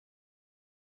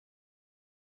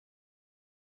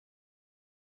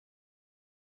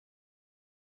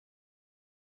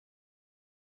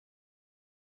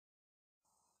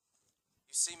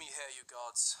See me here, you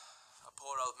gods, a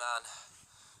poor old man,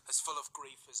 as full of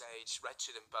grief as age,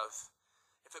 wretched in both.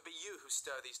 If it be you who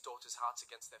stir these daughters' hearts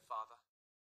against their father.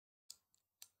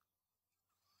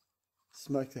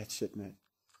 Smoke that shit, mate.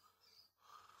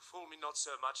 Fool me not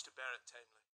so much to bear it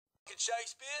tamely.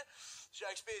 Shakespeare?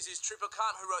 Shakespeare's his triple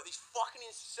cunt who wrote these fucking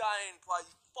insane plays,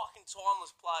 these fucking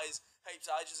timeless plays heaps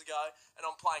ages ago, and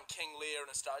I'm playing King Lear in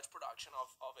a stage production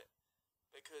of it.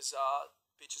 Because,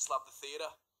 bitches love the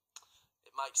theatre.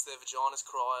 It makes their vaginas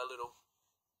cry a little.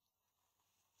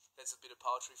 That's a bit of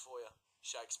poetry for you.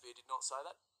 Shakespeare did not say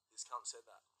that. This cunt said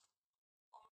that.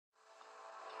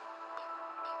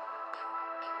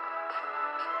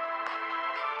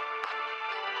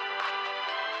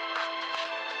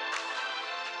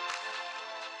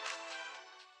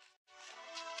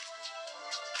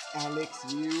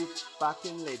 Alex, you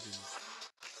fucking legend.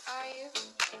 Are you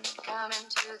coming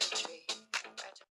to the tree?